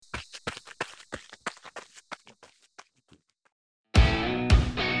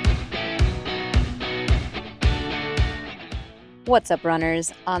What's up,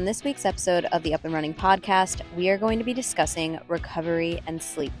 runners? On this week's episode of the Up and Running podcast, we are going to be discussing recovery and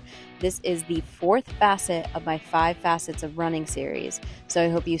sleep. This is the fourth facet of my 5 Facets of Running series, so I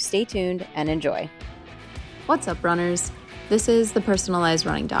hope you stay tuned and enjoy. What's up, runners? This is the Personalized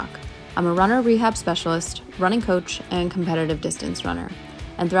Running Doc. I'm a runner rehab specialist, running coach, and competitive distance runner.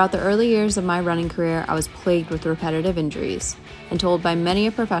 And throughout the early years of my running career, I was plagued with repetitive injuries and told by many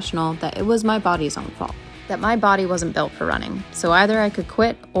a professional that it was my body's own fault, that my body wasn't built for running, so either I could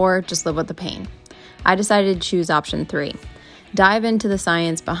quit or just live with the pain. I decided to choose option 3, dive into the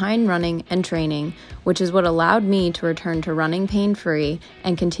science behind running and training, which is what allowed me to return to running pain-free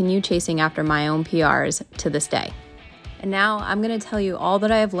and continue chasing after my own PRs to this day. And now I'm going to tell you all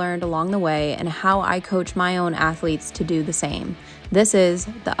that I have learned along the way and how I coach my own athletes to do the same. This is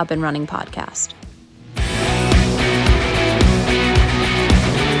the Up and Running podcast.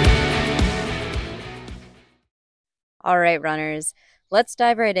 All right, runners, let's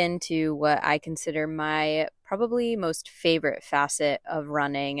dive right into what I consider my probably most favorite facet of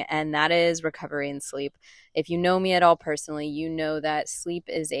running, and that is recovery and sleep. If you know me at all personally, you know that sleep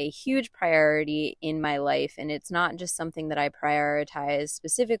is a huge priority in my life, and it's not just something that I prioritize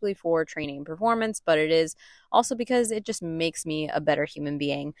specifically for training and performance, but it is also because it just makes me a better human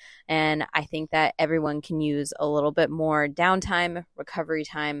being. And I think that everyone can use a little bit more downtime, recovery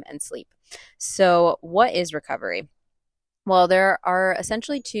time, and sleep. So what is recovery? Well, there are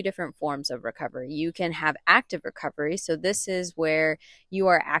essentially 2 different forms of recovery. You can have active recovery. So this is where you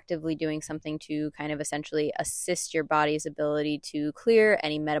are actively doing something to kind of essentially assist your body's ability to clear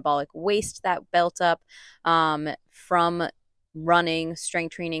any metabolic waste that built up from running,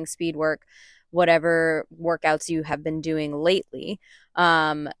 strength training, speed work, whatever workouts you have been doing lately.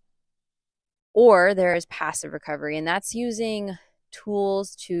 Or there is passive recovery, and that's using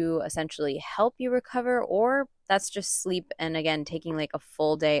tools to essentially help you recover, or that's just sleep and again taking like a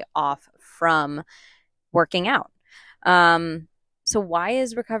full day off from working out. So why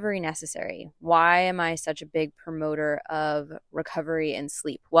is recovery necessary? Why am I such a big promoter of recovery and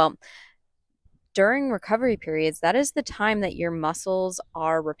sleep? Well, during recovery periods, that is the time that your muscles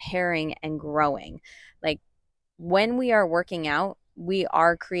are repairing and growing. Like when we are working out, we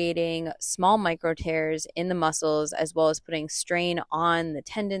are creating small micro tears in the muscles as well as putting strain on the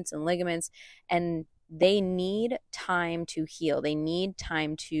tendons and ligaments, and they need time to heal. They need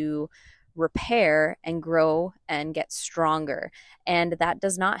time to repair and grow and get stronger. And that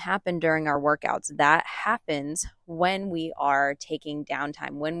does not happen during our workouts. That happens when we are taking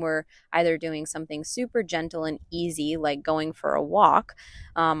downtime, when we're either doing something super gentle and easy, like going for a walk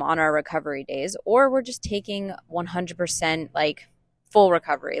on our recovery days, or we're just taking 100% like full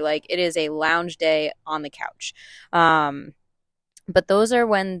recovery, like it is a lounge day on the couch. But those are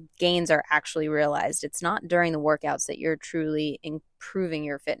when gains are actually realized. It's not during the workouts that you're truly improving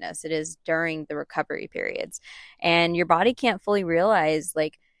your fitness. It is during the recovery periods. And your body can't fully realize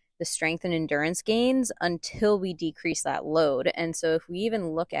like the strength and endurance gains until we decrease that load. And so if we even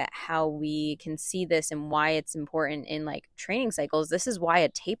look at how we can see this and why it's important in like training cycles, this is why a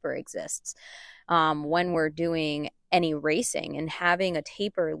taper exists. When we're doing any racing and having a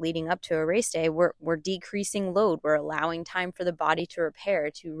taper leading up to a race day, we're decreasing load. We're allowing time for the body to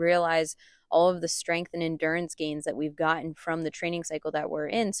repair, to realize all of the strength and endurance gains that we've gotten from the training cycle that we're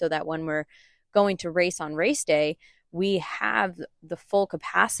in, so that when we're going to race on race day, we have the full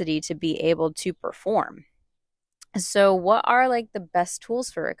capacity to be able to perform. So what are like the best tools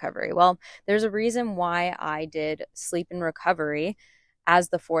for recovery? Well, there's a reason why I did sleep and recovery as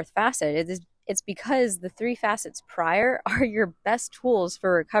the 4th facet. It's because the 3 facets prior are your best tools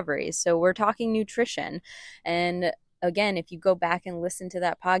for recovery. So we're talking nutrition. And again, if you go back and listen to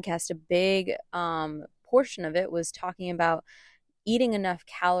that podcast, a big portion of it was talking about eating enough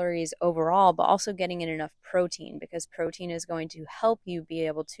calories overall, but also getting in enough protein, because protein is going to help you be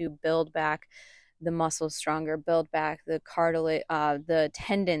able to build back the muscles stronger, build back the cartilage, the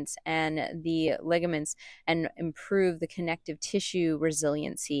tendons and the ligaments, and improve the connective tissue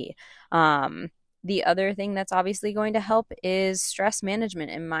resiliency. The other thing that's obviously going to help is stress management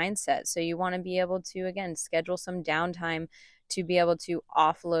and mindset. So you want to be able to, again, schedule some downtime to be able to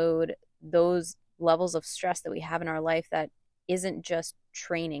offload those levels of stress that we have in our life that isn't just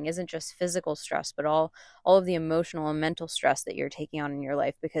training, isn't just physical stress, but all of the emotional and mental stress that you're taking on in your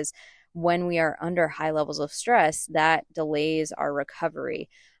life. Because when we are under high levels of stress, that delays our recovery.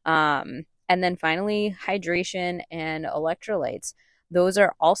 And then finally, hydration and electrolytes. Those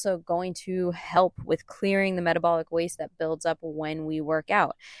are also going to help with clearing the metabolic waste that builds up when we work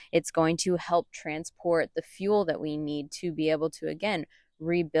out. It's going to help transport the fuel that we need to be able to, again,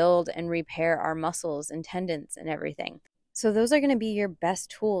 rebuild and repair our muscles and tendons and everything. So those are going to be your best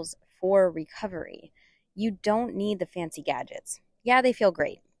tools for recovery. You don't need the fancy gadgets. Yeah, they feel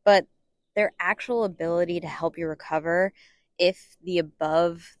great, but their actual ability to help you recover if the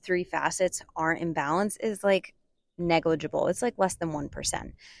above three facets aren't in balance is like negligible. It's like less than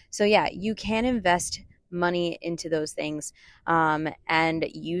 1%. So yeah, you can invest money into those things and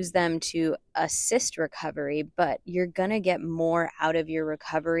use them to assist recovery, but you're going to get more out of your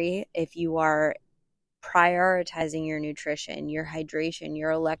recovery if you are prioritizing your nutrition, your hydration, your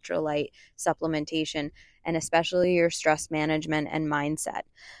electrolyte supplementation, and especially your stress management and mindset.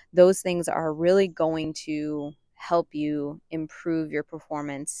 Those things are really going to help you improve your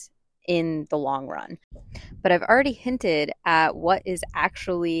performance in the long run. But I've already hinted at what is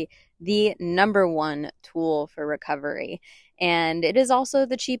actually the number one tool for recovery. And it is also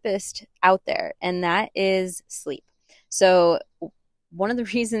the cheapest out there, and that is sleep. So one of the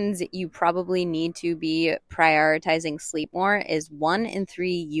reasons you probably need to be prioritizing sleep more is 1 in 3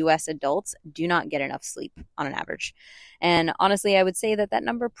 US adults do not get enough sleep on an average. And honestly, I would say that that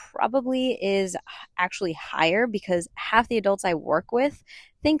number probably is actually higher because half the adults I work with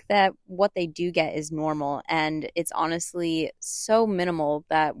think that what they do get is normal. And it's honestly so minimal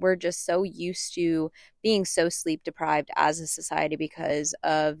that we're just so used to being so sleep deprived as a society because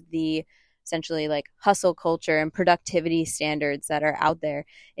of the essentially like hustle culture and productivity standards that are out there.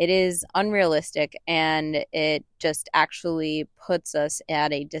 It is unrealistic, and it just actually puts us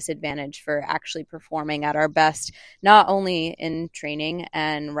at a disadvantage for actually performing at our best, not only in training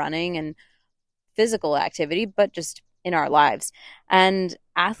and running and physical activity, but just in our lives. And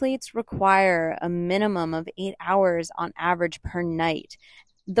athletes require a minimum of 8 hours on average per night,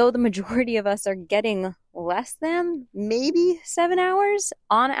 though the majority of us are getting less than maybe 7 hours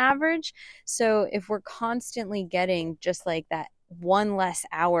on average. So if we're constantly getting just like that one less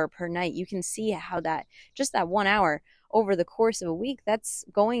hour per night, you can see how that just that 1 hour over the course of a week, that's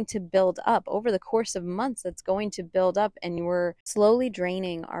going to build up. Over the course of months, that's going to build up, and we're slowly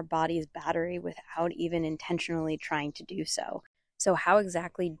draining our body's battery without even intentionally trying to do so. So how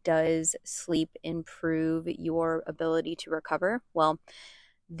exactly does sleep improve your ability to recover? Well,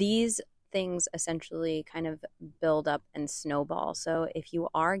 these things essentially kind of build up and snowball. So if you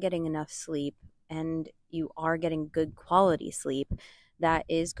are getting enough sleep and you are getting good quality sleep, that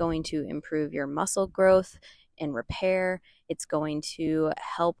is going to improve your muscle growth and repair. It's going to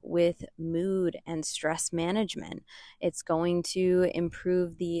help with mood and stress management. It's going to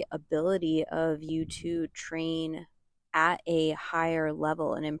improve the ability of you to train at a higher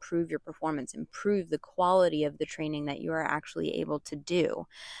level and improve your performance, improve the quality of the training that you are actually able to do.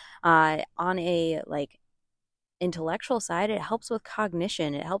 On a like intellectual side, it helps with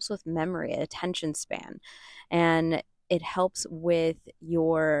cognition, it helps with memory, attention span, and it helps with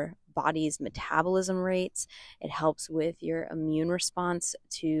your body's metabolism rates. It helps with your immune response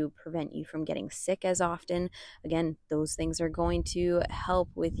to prevent you from getting sick as often. Again, those things are going to help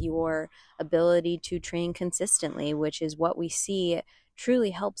with your ability to train consistently, which is what we see truly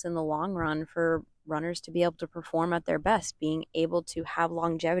helps in the long run for runners to be able to perform at their best. Being able to have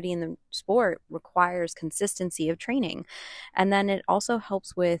longevity in the sport requires consistency of training. And then it also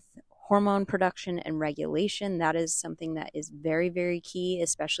helps with hormone production and regulation. That is something that is very, very key,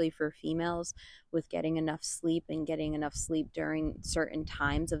 especially for females, with getting enough sleep and getting enough sleep during certain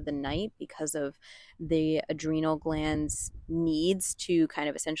times of the night because of the adrenal glands' needs to kind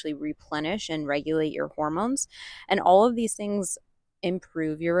of essentially replenish and regulate your hormones. And all of these things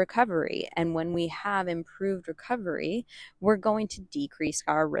improve your recovery. And when we have improved recovery, we're going to decrease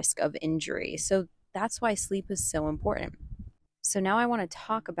our risk of injury. So that's why sleep is so important. So now I want to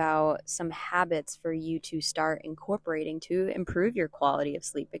talk about some habits for you to start incorporating to improve your quality of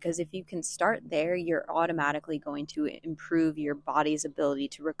sleep, because if you can start there, you're automatically going to improve your body's ability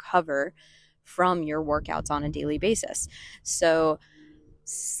to recover from your workouts on a daily basis. So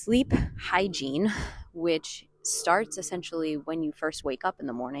sleep hygiene, which starts essentially when you first wake up in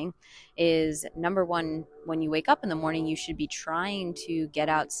the morning, is number one. When you wake up in the morning, you should be trying to get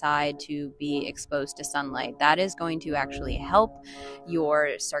outside to be exposed to sunlight. That is going to actually help your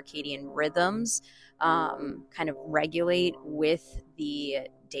circadian rhythms kind of regulate with the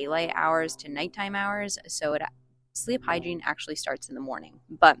daylight hours to nighttime hours. So sleep hygiene actually starts in the morning.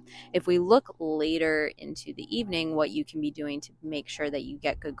 But if we look later into the evening, what you can be doing to make sure that you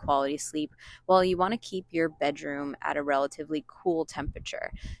get good quality sleep, well, you want to keep your bedroom at a relatively cool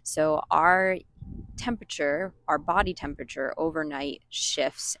temperature. So our body temperature overnight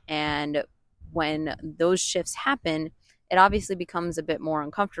shifts. And when those shifts happen, it obviously becomes a bit more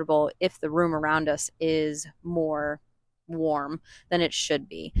uncomfortable if the room around us is more warm than it should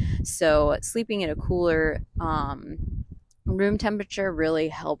be. So sleeping in a cooler Room temperature really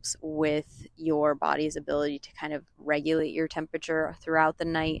helps with your body's ability to kind of regulate your temperature throughout the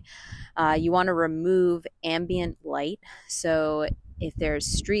night. You want to remove ambient light. So if there's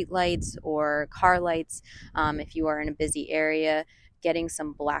street lights or car lights, if you are in a busy area, getting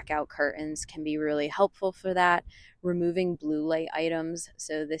some blackout curtains can be really helpful for that. Removing blue light items.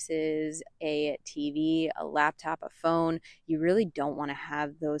 So this is a TV, a laptop, a phone. You really don't want to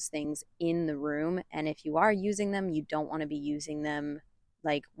have those things in the room. And if you are using them, you don't want to be using them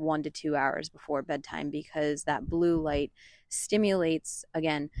like 1 to 2 hours before bedtime, because that blue light stimulates,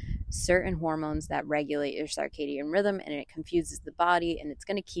 again, certain hormones that regulate your circadian rhythm, and it confuses the body, and it's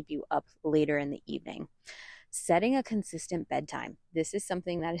going to keep you up later in the evening. Setting a consistent bedtime. This is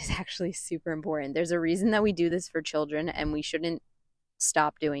something that is actually super important. There's a reason that we do this for children, and we shouldn't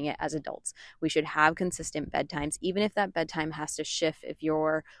stop doing it as adults. We should have consistent bedtimes, even if that bedtime has to shift if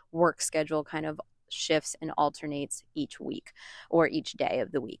your work schedule kind of shifts and alternates each week or each day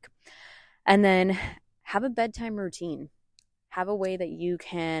of the week. And then have a bedtime routine. Have a way that you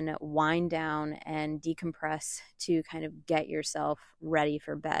can wind down and decompress to kind of get yourself ready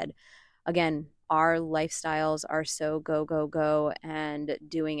for bed. Again, our lifestyles are so go, go, go and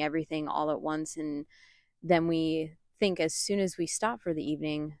doing everything all at once. And then we think as soon as we stop for the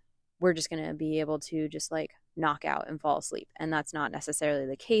evening, we're just going to be able to just like knock out and fall asleep. And that's not necessarily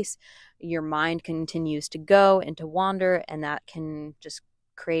the case. Your mind continues to go and to wander, and that can just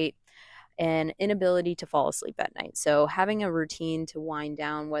create an inability to fall asleep at night. So having a routine to wind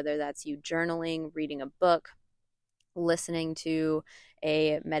down, whether that's you journaling, reading a book, listening to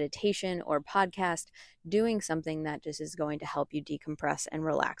a meditation or podcast, doing something that just is going to help you decompress and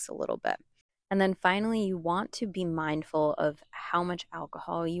relax a little bit. And then finally, you want to be mindful of how much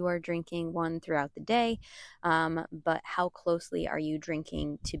alcohol you are drinking, one, throughout the day, but how closely are you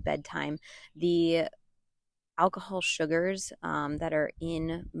drinking to bedtime. The alcohol sugars that are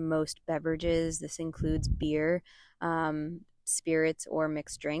in most beverages, this includes beer, spirits or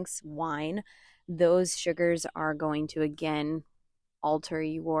mixed drinks, wine, those sugars are going to, again, alter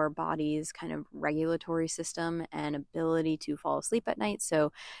your body's kind of regulatory system and ability to fall asleep at night.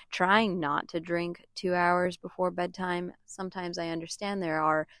 So trying not to drink 2 hours before bedtime. Sometimes I understand there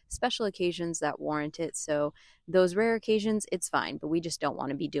are special occasions that warrant it. So those rare occasions, it's fine, but we just don't want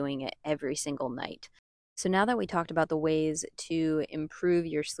to be doing it every single night. So now that we talked about the ways to improve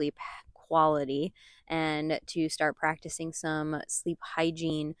your sleep quality and to start practicing some sleep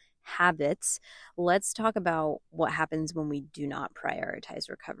hygiene habits, let's talk about what happens when we do not prioritize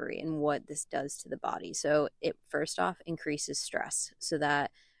recovery and what this does to the body. So it first off increases stress, so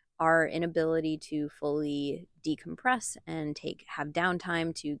that our inability to fully decompress and have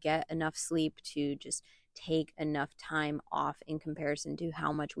downtime to get enough sleep, to just take enough time off in comparison to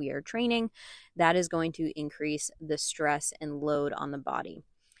how much we are training, that is going to increase the stress and load on the body.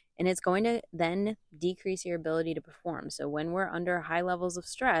 And it's going to then decrease your ability to perform. So when we're under high levels of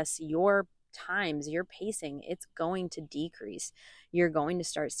stress, your times, your pacing, it's going to decrease. You're going to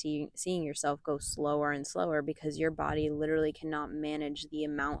start seeing yourself go slower and slower, because your body literally cannot manage the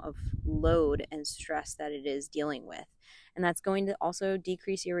amount of load and stress that it is dealing with. And that's going to also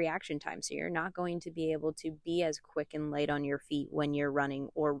decrease your reaction time. So you're not going to be able to be as quick and light on your feet when you're running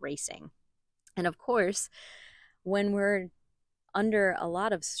or racing. And of course, when we're under a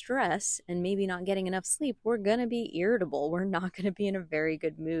lot of stress and maybe not getting enough sleep, we're going to be irritable. We're not going to be in a very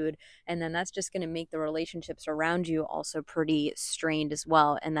good mood. And then that's just going to make the relationships around you also pretty strained as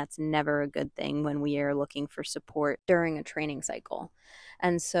well. And that's never a good thing when we are looking for support during a training cycle.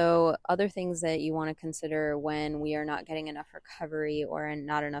 And so other things that you want to consider when we are not getting enough recovery or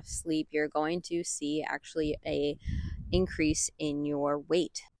not enough sleep, you're going to see actually a increase in your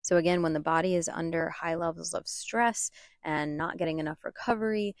weight. So again, when the body is under high levels of stress and not getting enough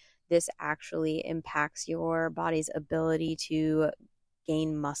recovery, this actually impacts your body's ability to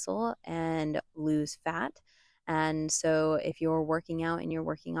gain muscle and lose fat. And so if you're working out and you're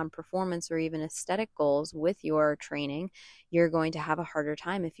working on performance or even aesthetic goals with your training, you're going to have a harder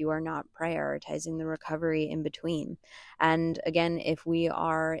time if you are not prioritizing the recovery in between. And again, if we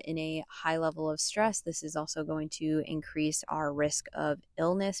are in a high level of stress, this is also going to increase our risk of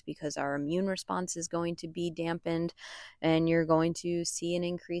illness, because our immune response is going to be dampened, and you're going to see an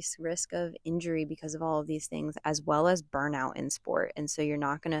increased risk of injury because of all of these things, as well as burnout in sport. And so you're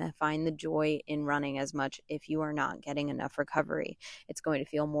not going to find the joy in running as much if you are not getting enough recovery. It's going to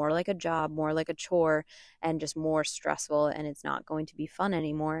feel more like a job, more like a chore, and just more stressful, and it's not going to be fun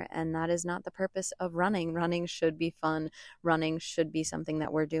anymore. And that is not the purpose of running. Running should be fun. Running should be something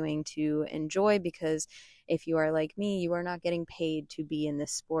that we're doing to enjoy, because if you are like me, you are not getting paid to be in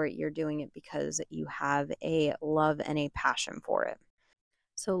this sport. You're doing it because you have a love and a passion for it.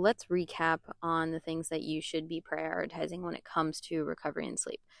 So let's recap on the things that you should be prioritizing when it comes to recovery and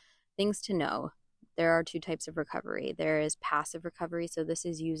sleep. Things to know. There are two types of recovery. There is passive recovery. So this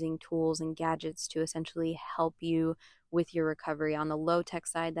is using tools and gadgets to essentially help you with your recovery. On the low tech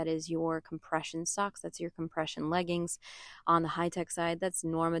side, that is your compression socks. That's your compression leggings. On the high tech side, that's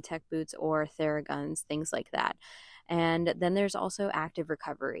Normatec boots or Theraguns, things like that. And then there's also active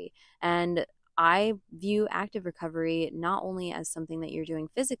recovery. And I view active recovery not only as something that you're doing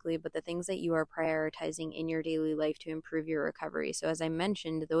physically, but the things that you are prioritizing in your daily life to improve your recovery. So as I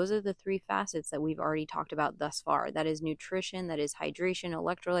mentioned, those are the three facets that we've already talked about thus far. That is nutrition, that is hydration,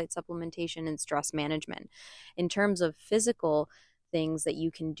 electrolyte supplementation, and stress management. In terms of physical things that you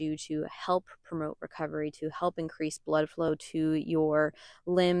can do to help promote recovery, to help increase blood flow to your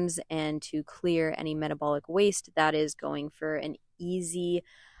limbs and to clear any metabolic waste, that is going for an easy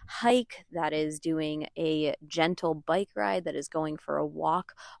hike, that is doing a gentle bike ride, that is going for a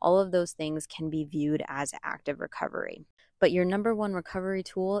walk. All of those things can be viewed as active recovery. But your number one recovery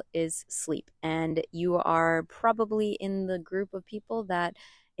tool is sleep. And you are probably in the group of people that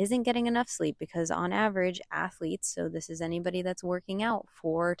isn't getting enough sleep, because on average, athletes, so this is anybody that's working out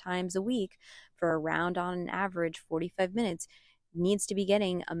 4 times a week for around on an average 45 minutes, needs to be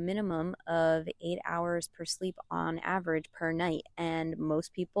getting a minimum of 8 hours per sleep on average per night. And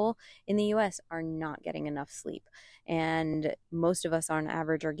most people in the US are not getting enough sleep. And most of us on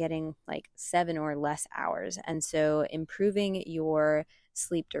average are getting like 7 or less hours. And so improving your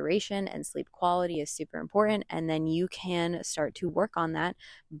sleep duration and sleep quality is super important. And then you can start to work on that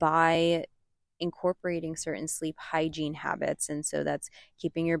by incorporating certain sleep hygiene habits. And so that's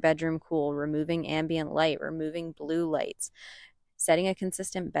keeping your bedroom cool, removing ambient light, removing blue lights, setting a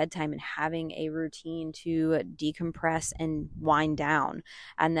consistent bedtime and having a routine to decompress and wind down,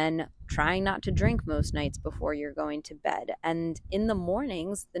 and then trying not to drink most nights before you're going to bed. And in the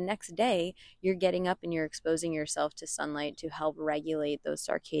mornings, the next day, you're getting up and you're exposing yourself to sunlight to help regulate those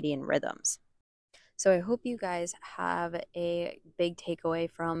circadian rhythms. So I hope you guys have a big takeaway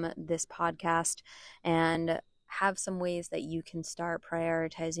from this podcast and have some ways that you can start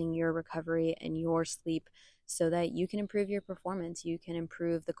prioritizing your recovery and your sleep so that you can improve your performance, you can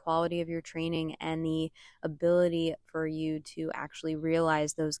improve the quality of your training and the ability for you to actually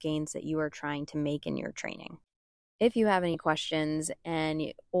realize those gains that you are trying to make in your training. If you have any questions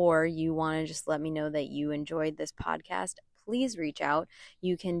or you want to just let me know that you enjoyed this podcast, please reach out.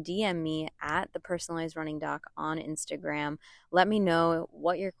 You can DM me at the Personalized Running Doc on Instagram. Let me know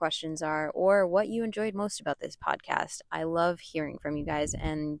what your questions are or what you enjoyed most about this podcast. I love hearing from you guys,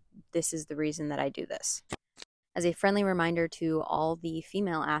 and this is the reason that I do this. As a friendly reminder to all the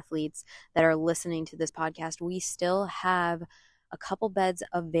female athletes that are listening to this podcast, we still have a couple beds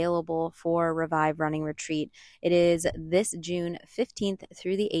available for Revive Running Retreat. It is this June 15th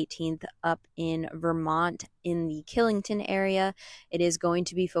through the 18th up in Vermont in the Killington area. It is going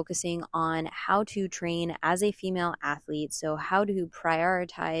to be focusing on how to train as a female athlete, so how to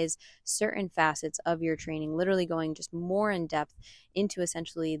prioritize certain facets of your training, literally going just more in depth into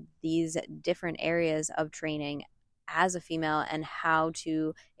essentially these different areas of training as a female and how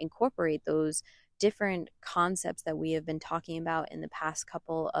to incorporate those different concepts that we have been talking about in the past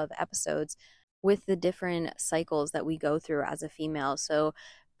couple of episodes with the different cycles that we go through as a female. So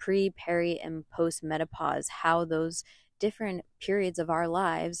pre, peri, and post menopause, how those different periods of our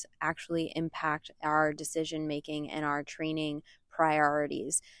lives actually impact our decision making and our training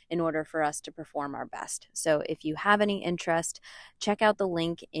priorities in order for us to perform our best. So if you have any interest, check out the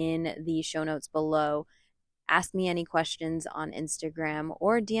link in the show notes below. Ask me any questions on Instagram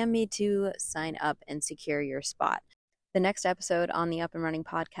or DM me to sign up and secure your spot. The next episode on the Up and Running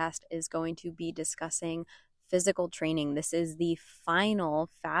podcast is going to be discussing physical training. This is the final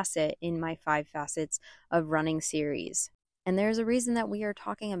facet in my 5 facets of running series. And there's a reason that we are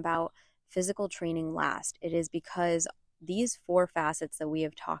talking about physical training last. It is because these 4 facets that we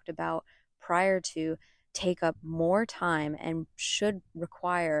have talked about prior to take up more time and should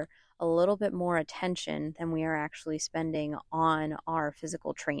require a little bit more attention than we are actually spending on our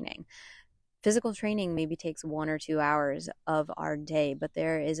physical training. Physical training maybe takes 1 or 2 hours of our day, but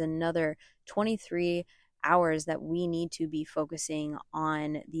there is another 23 hours that we need to be focusing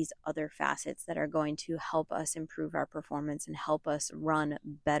on these other facets that are going to help us improve our performance and help us run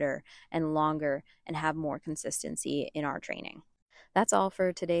better and longer and have more consistency in our training. That's all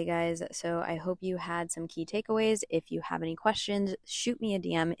for today, guys. So I hope you had some key takeaways. If you have any questions, shoot me a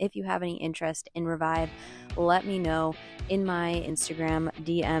DM. If you have any interest in Revive, let me know in my Instagram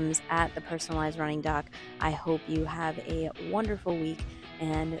DMs at the Personalized Running Doc. I hope you have a wonderful week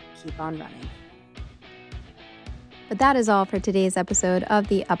and keep on running. But that is all for today's episode of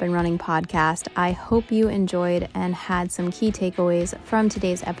the Up and Running podcast. I hope you enjoyed and had some key takeaways from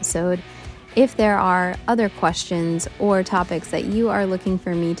today's episode. If there are other questions or topics that you are looking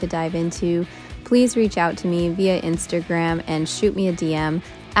for me to dive into, please reach out to me via Instagram and shoot me a DM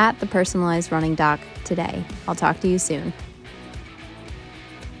at the Personalized Running Doc today. I'll talk to you soon.